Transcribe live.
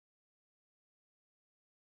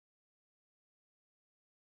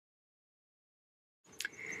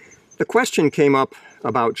The question came up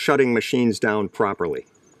about shutting machines down properly.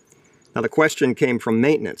 Now the question came from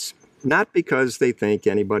maintenance, not because they think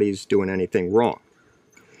anybody's doing anything wrong.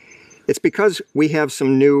 It's because we have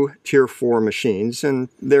some new Tier 4 machines and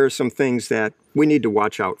there are some things that we need to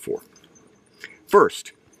watch out for.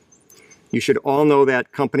 First, you should all know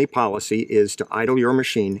that company policy is to idle your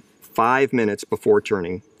machine 5 minutes before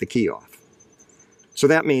turning the key off. So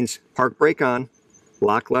that means park brake on,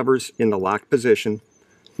 lock levers in the locked position,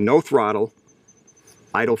 no throttle,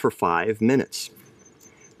 idle for 5 minutes.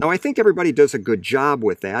 Now I think everybody does a good job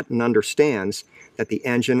with that and understands that the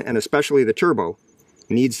engine, and especially the turbo,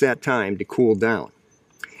 needs that time to cool down.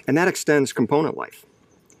 And that extends component life.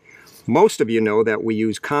 Most of you know that we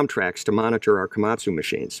use Comtrax to monitor our Komatsu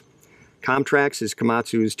machines. Comtrax is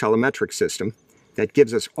Komatsu's telemetric system that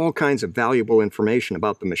gives us all kinds of valuable information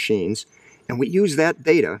about the machines, and we use that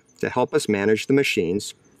data to help us manage the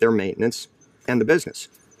machines, their maintenance, and the business.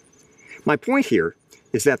 My point here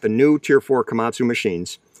is that the new Tier 4 Komatsu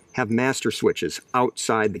machines have master switches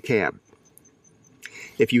outside the cab.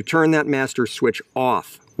 If you turn that master switch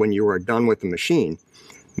off when you are done with the machine,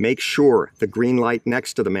 make sure the green light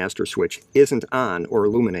next to the master switch isn't on or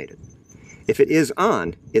illuminated. If it is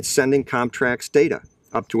on, it's sending Comtrax data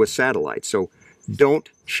up to a satellite, so don't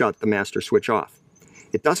shut the master switch off.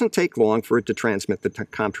 It doesn't take long for it to transmit the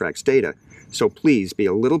Comtrax data, so please be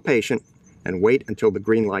a little patient and wait until the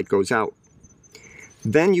green light goes out.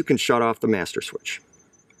 Then you can shut off the master switch.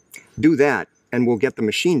 Do that and we'll get the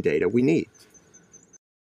machine data we need.